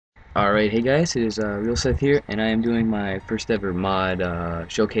Alright, hey guys, it is Reelseth here, and I am doing my first ever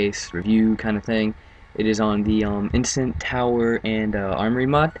mod showcase review kind of thing. It is on the Instant Tower and Armory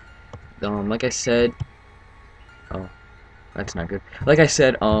mod. Like I said, oh, that's not good. Like I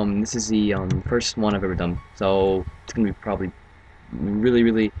said, this is the first one I've ever done, so it's gonna be probably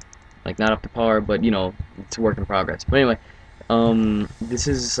really like not up to par, but you know, it's a work in progress. But anyway, this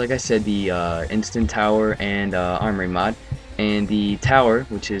is, like I said, the Instant Tower and Armory mod. And the tower,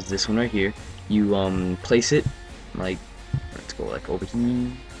 which is this one right here, you place it like, let's go like over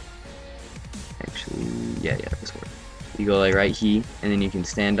here. Actually, yeah, this way. You go like right here, and then you can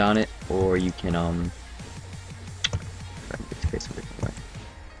stand on it, or you can face a different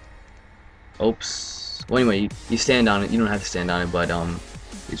way. Oops. Well, anyway, you stand on it. You don't have to stand on it, but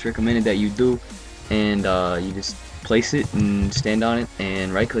it's recommended that you do, and you just place it and stand on it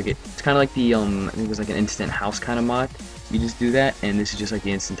and right click it. It's kind of like the I think it was like an instant house kind of mod. You just do that, and this is just like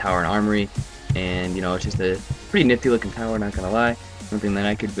the instant tower and armory, and you know, it's just a pretty nifty looking tower, not gonna lie. Something that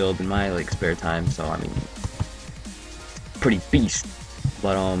I could build in my like spare time, so I mean, pretty beast.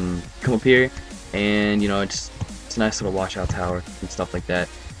 But come up here, and you know, it's a nice little washout tower and stuff like that.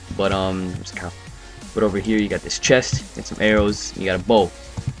 But but over here you got this chest and some arrows, you got a bow,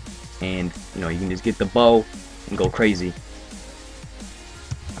 and you know, you can just get the bow and go crazy.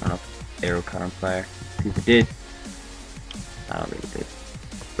 I don't know if the arrow caught on fire. If it did, I don't think it did.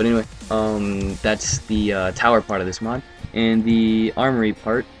 But anyway, that's the tower part of this mod. And the armory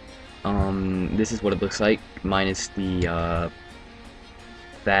part, this is what it looks like, minus the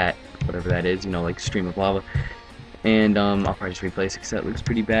that, whatever that is, you know, like stream of lava. And I'll probably just replace it because that looks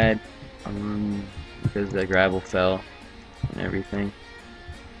pretty bad, because the gravel fell and everything.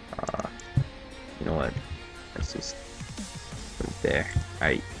 You know what? Let's just put it there.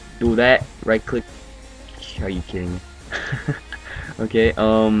 Alright, do that. Right click. Are you kidding me? Okay,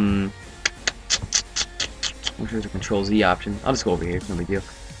 which is a Control Z option. I'll just go over here, it's no big deal.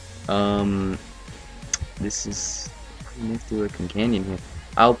 This is pretty nifty looking canyon here.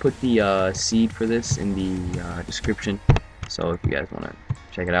 I'll put the seed for this in the description, so if you guys want to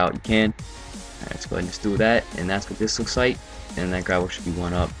check it out, you can. Alright, let's go ahead and just do that, and that's what this looks like. And that gravel should be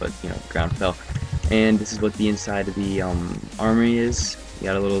one up, but you know, the ground fell. And this is what the inside of the armory is. You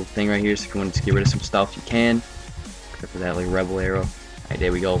got a little thing right here, so if you want to get rid of some stuff, you can. Except for that like rebel arrow. Alright,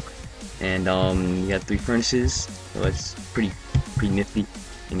 there we go. And you got 3 furnaces, so it's pretty nifty.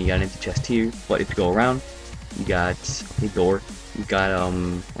 And you got an empty chest here, but if you go around, you got a door. You got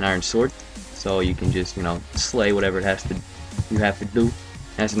an iron sword, so you can just, you know, slay whatever you have to do. And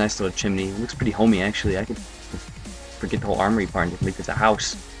that's a nice little chimney. It looks pretty homey actually. I could forget the whole armory part and just make this a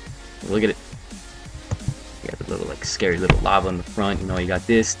house. Look at it. You got the little like scary little lava in the front. You know, you got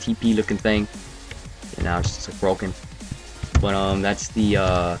this TP looking thing, and now it's just like broken. But that's the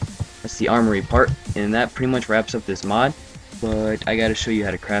armory part, and that pretty much wraps up this mod. But I gotta show you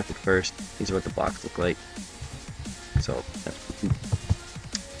how to craft it first. These are what the blocks look like. So that's pretty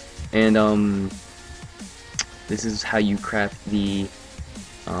cool. And this is how you craft the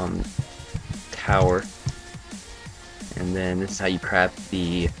tower. And then this is how you craft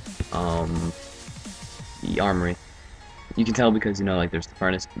the armory. You can tell because, you know, like there's the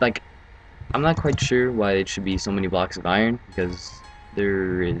furnace. Like, I'm not quite sure why it should be so many blocks of iron, because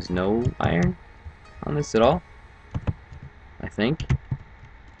there is no iron on this at all, I think.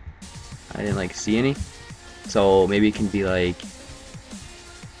 I didn't like see any. So maybe it can be like,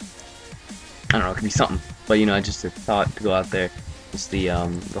 I don't know, it could be something. But you know, I just thought to go out there. Just the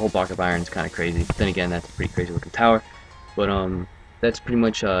whole block of iron is kind of crazy. But then again, that's a pretty crazy looking tower. But that's pretty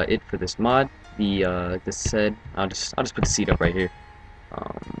much it for this mod. The like this said, I'll just put the seed up right here.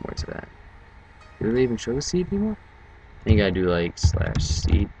 Where's it at? Do they even show the seed anymore? I think I do like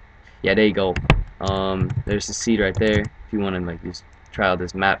 /seed. Yeah, there you go. There's the seed right there. If you want to like just try out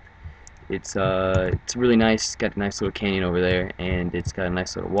this map, it's really nice. It's got a nice little canyon over there, and it's got a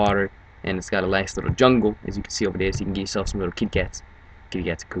nice little water, and it's got a nice little jungle, as you can see over there. So you can get yourself some little kitty cats. Kitty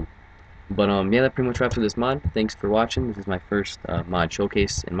cats are cool. But yeah, that pretty much wraps up this mod. Thanks for watching. This is my first mod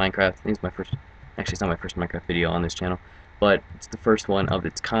showcase in Minecraft. I think it's my first. Actually, it's not my first Minecraft video on this channel, but it's the first one of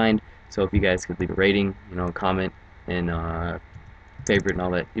its kind. So if you guys could leave a rating, you know, comment, and favorite and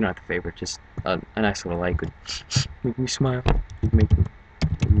all that. You don't have to favorite, just a nice little like would make me smile. Make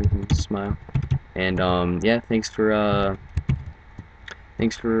me smile. And yeah, thanks for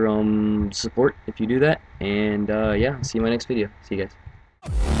support if you do that. And yeah, I'll see you in my next video. See you guys.